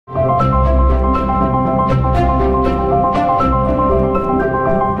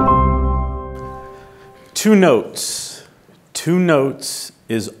Two notes. Two notes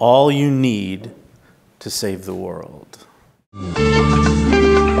is all you need to save the world.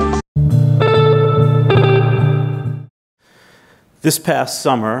 This past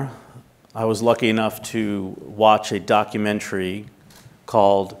summer, I was lucky enough to watch a documentary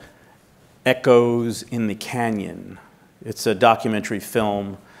called Echoes in the Canyon. It's a documentary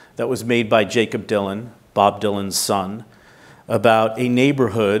film that was made by Jacob Dylan, Bob Dylan's son, about a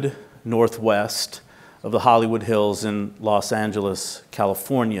neighborhood northwest of the Hollywood Hills in Los Angeles,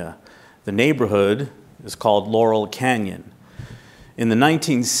 California. The neighborhood is called Laurel Canyon. In the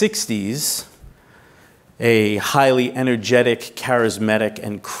 1960s, a highly energetic, charismatic,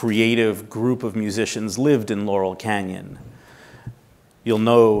 and creative group of musicians lived in Laurel Canyon. You'll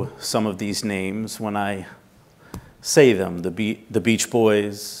know some of these names when I say them: the Beach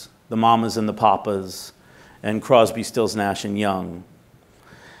Boys, the Mamas and the Papas, and Crosby, Stills, Nash and Young.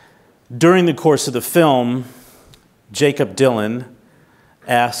 During the course of the film, Jacob Dylan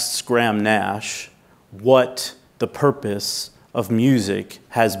asks Graham Nash what the purpose of music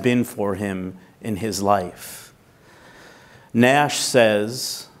has been for him in his life. Nash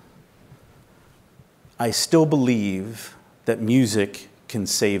says, "I still believe that music can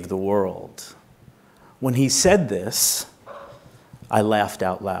save the world." When he said this, I laughed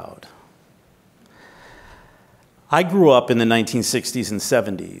out loud. I grew up in the 1960s and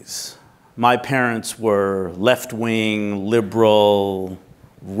 70s. My parents were left-wing, liberal,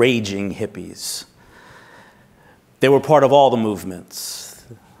 raging hippies. They were part of all the movements: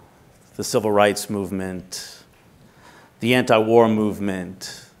 the civil rights movement, the anti-war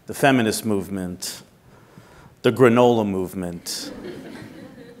movement, the feminist movement, the granola movement.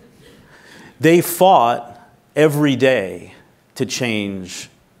 They fought every day to change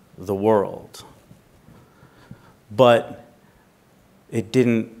the world, but it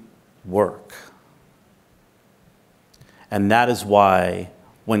didn't work. And that is why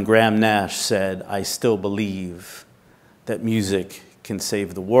when Graham Nash said, "I still believe that music can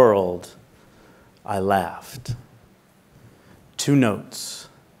save the world," I laughed. Two notes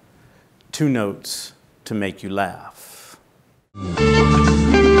to make you laugh.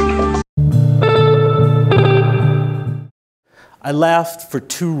 I laughed for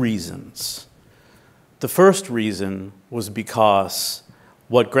two reasons. The first reason was because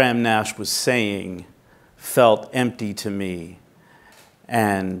what Graham Nash was saying felt empty to me.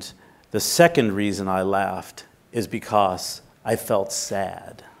 And the second reason I laughed is because I felt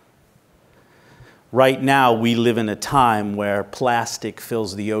sad. Right now, we live in a time where plastic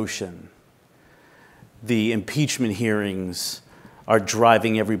fills the ocean. The impeachment hearings are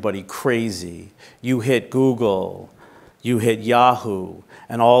driving everybody crazy. You hit Google, you hit Yahoo,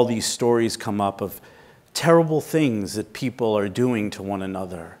 and all these stories come up of terrible things that people are doing to one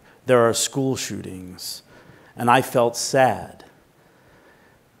another. There are school shootings, and I felt sad.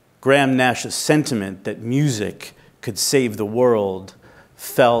 Graham Nash's sentiment that music could save the world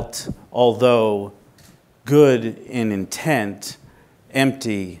felt, although good in intent,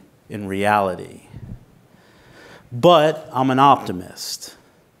 empty in reality. But I'm an optimist,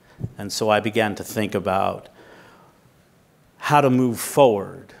 and so I began to think about how to move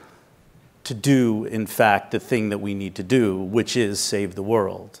forward to do, in fact, the thing that we need to do, which is save the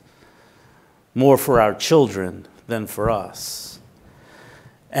world. More for our children than for us.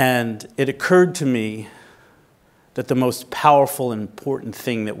 And it occurred to me that the most powerful and important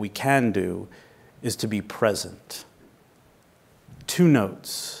thing that we can do is to be present. Two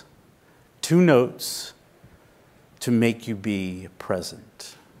notes to make you be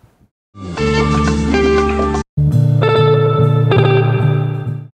present.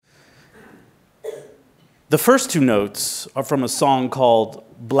 The first two notes are from a song called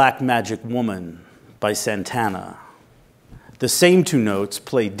Black Magic Woman by Santana. The same two notes,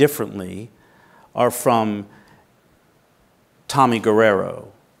 played differently, are from Tommy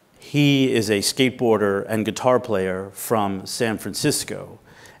Guerrero. He is a skateboarder and guitar player from San Francisco,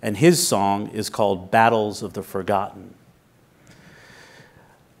 and his song is called Battles of the Forgotten.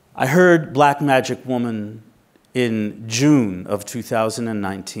 I heard Black Magic Woman in June of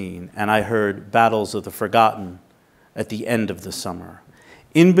 2019, and I heard Battles of the Forgotten at the end of the summer.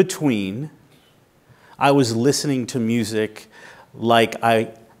 In between, I was listening to music like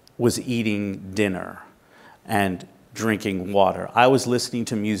I was eating dinner and drinking water. I was listening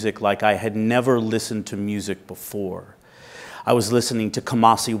to music like I had never listened to music before. I was listening to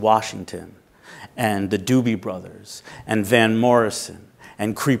Kamasi Washington and the Doobie Brothers and Van Morrison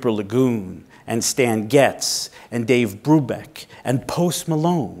and Creeper Lagoon and Stan Getz and Dave Brubeck and Post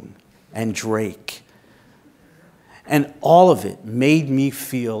Malone and Drake. And all of it made me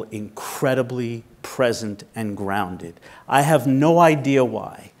feel incredibly present and grounded. I have no idea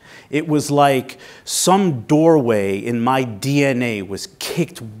why. It was like some doorway in my DNA was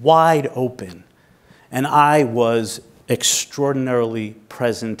kicked wide open, and I was extraordinarily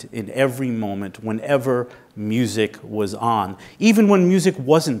present in every moment whenever music was on, even when music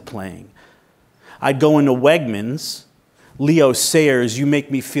wasn't playing. I'd go into Wegmans, Leo Sayers' "You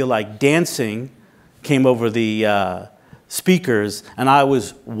Make Me Feel Like Dancing" came over the speakers, and I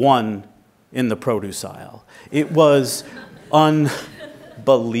was one in the produce aisle. It was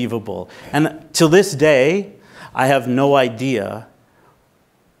unbelievable. And till this day, I have no idea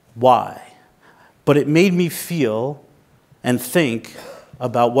why. But it made me feel and think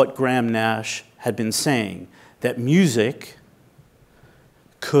about what Graham Nash had been saying, that music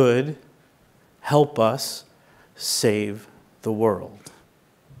could help us save the world.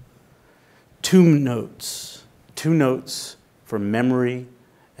 Two notes for memory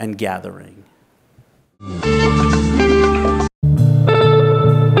and gathering.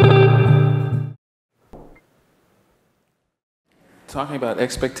 Talking about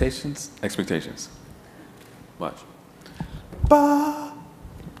expectations. Watch. Ba,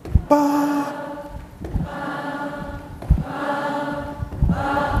 ba.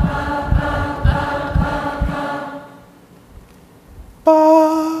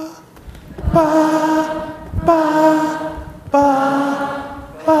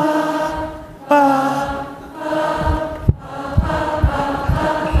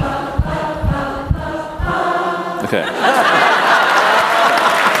 Okay.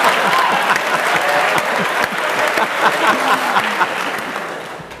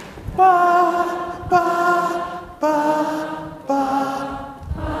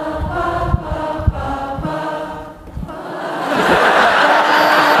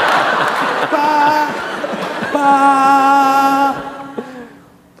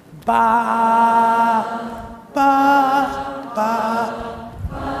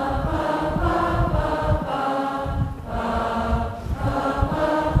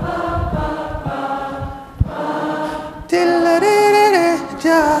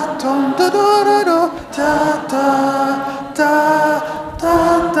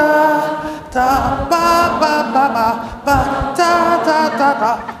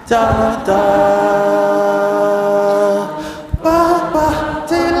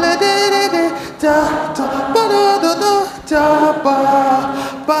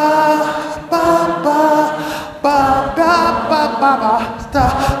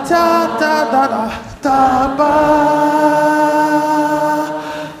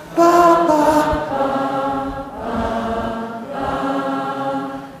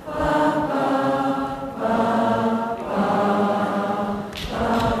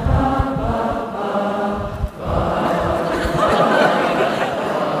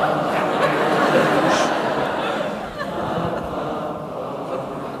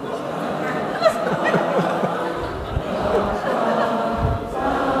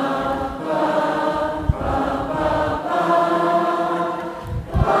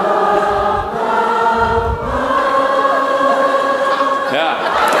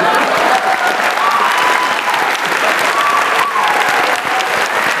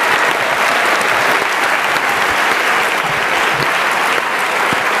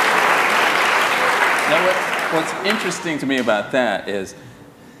 What's interesting to me about that is,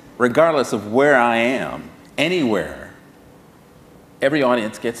 regardless of where I am, anywhere, every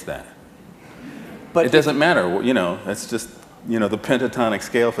audience gets that. But it doesn't matter, you know, it's just, you know, the pentatonic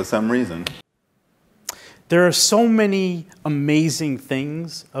scale for some reason. There are so many amazing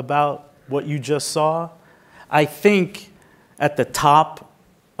things about what you just saw. I think at the top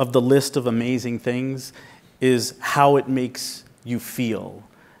of the list of amazing things is how it makes you feel.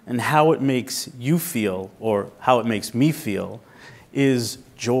 And how it makes you feel, or how it makes me feel, is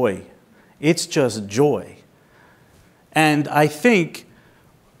joy. It's just joy. And I think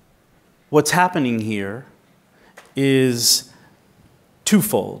what's happening here is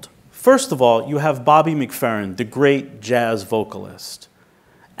twofold. First of all, you have Bobby McFerrin, the great jazz vocalist,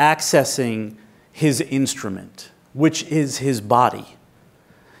 accessing his instrument, which is his body.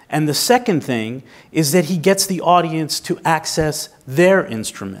 And the second thing is that he gets the audience to access their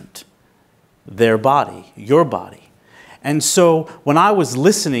instrument, their body, your body. And so when I was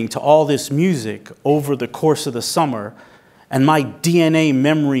listening to all this music over the course of the summer, and my DNA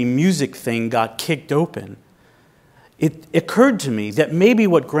memory music thing got kicked open, it occurred to me that maybe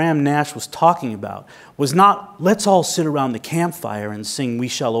what Graham Nash was talking about was not, let's all sit around the campfire and sing "We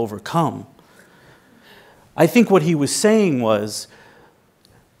Shall Overcome." I think what he was saying was,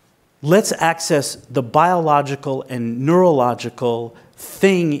 let's access the biological and neurological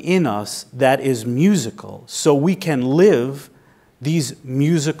thing in us that is musical so we can live these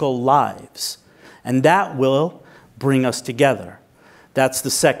musical lives. And that will bring us together. That's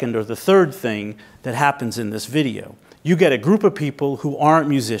the second or the third thing that happens in this video. You get a group of people who aren't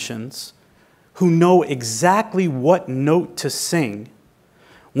musicians, who know exactly what note to sing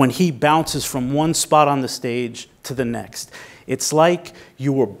when he bounces from one spot on the stage to the next. It's like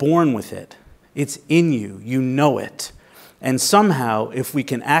you were born with it. It's in you. You know it. And somehow, if we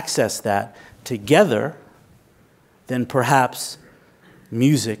can access that together, then perhaps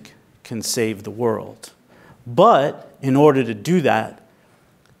music can save the world. But in order to do that,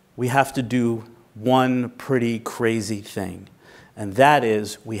 we have to do one pretty crazy thing. And that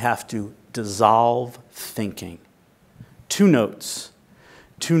is, we have to dissolve thinking. 2 notes.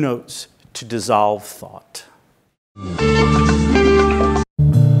 2 notes to dissolve thought.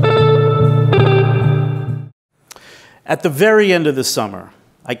 At the very end of the summer,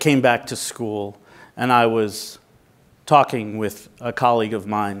 I came back to school and I was talking with a colleague of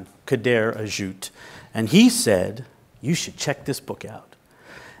mine, Kader Ajout, and he said, you should check this book out.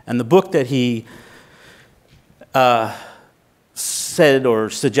 And the book that he said or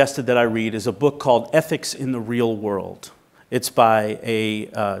suggested that I read is a book called Ethics in the Real World. It's by a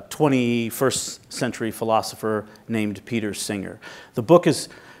 21st century philosopher named Peter Singer. The book is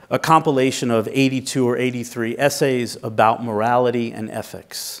a compilation of 82 or 83 essays about morality and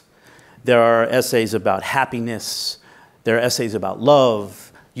ethics. There are essays about happiness. There are essays about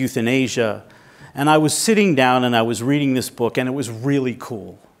love, euthanasia. And I was sitting down and I was reading this book, and it was really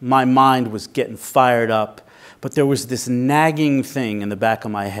cool. My mind was getting fired up, but there was this nagging thing in the back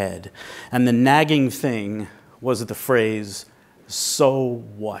of my head. And the nagging thing was the phrase, so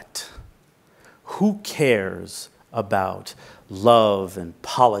what? Who cares about love and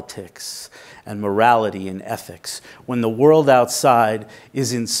politics and morality and ethics when the world outside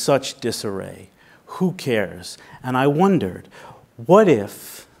is in such disarray? Who cares? And I wondered, what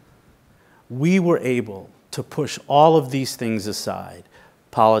if we were able to push all of these things aside,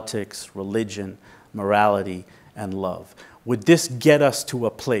 politics, religion, morality, and love? Would this get us to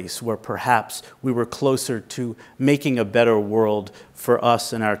a place where perhaps we were closer to making a better world for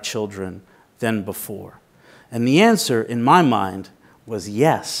us and our children than before? And the answer, in my mind, was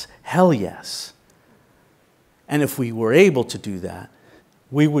yes, hell yes. And if we were able to do that,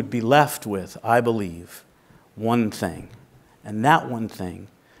 we would be left with, I believe, one thing. And that one thing,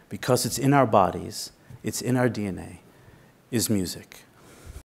 because it's in our bodies, it's in our DNA, is music.